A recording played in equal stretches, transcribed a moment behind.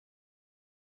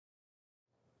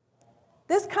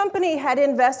This company had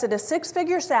invested a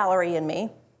six-figure salary in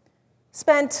me,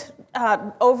 spent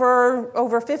over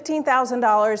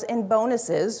 $15,000 in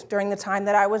bonuses during the time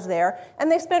that I was there,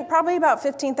 and they spent probably about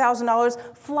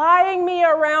 $15,000 flying me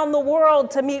around the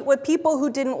world to meet with people who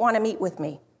didn't want to meet with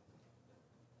me.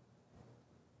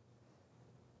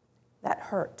 That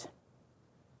hurt.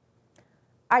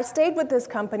 I stayed with this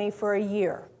company for a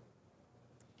year.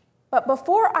 But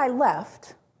before I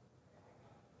left,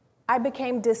 I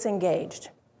became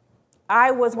disengaged.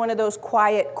 I was one of those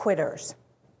quiet quitters.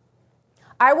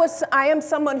 I am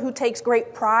someone who takes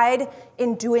great pride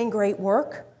in doing great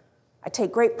work. I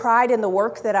take great pride in the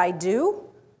work that I do.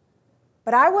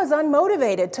 But I was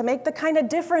unmotivated to make the kind of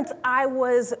difference I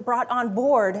was brought on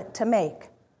board to make.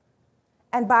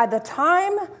 And by the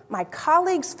time my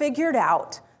colleagues figured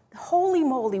out, holy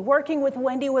moly, working with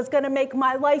Wendy was going to make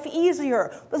my life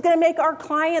easier, was going to make our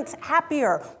clients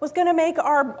happier, was going to make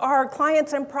our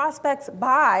clients and prospects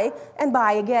buy and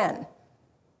buy again.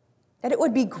 That it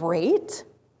would be great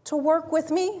to work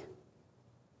with me,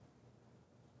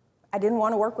 I didn't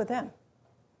want to work with them.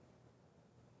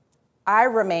 I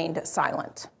remained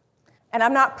silent. And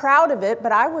I'm not proud of it,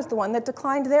 but I was the one that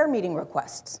declined their meeting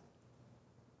requests.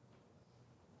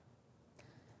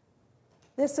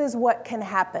 This is what can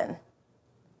happen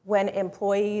when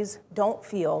employees don't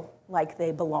feel like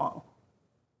they belong.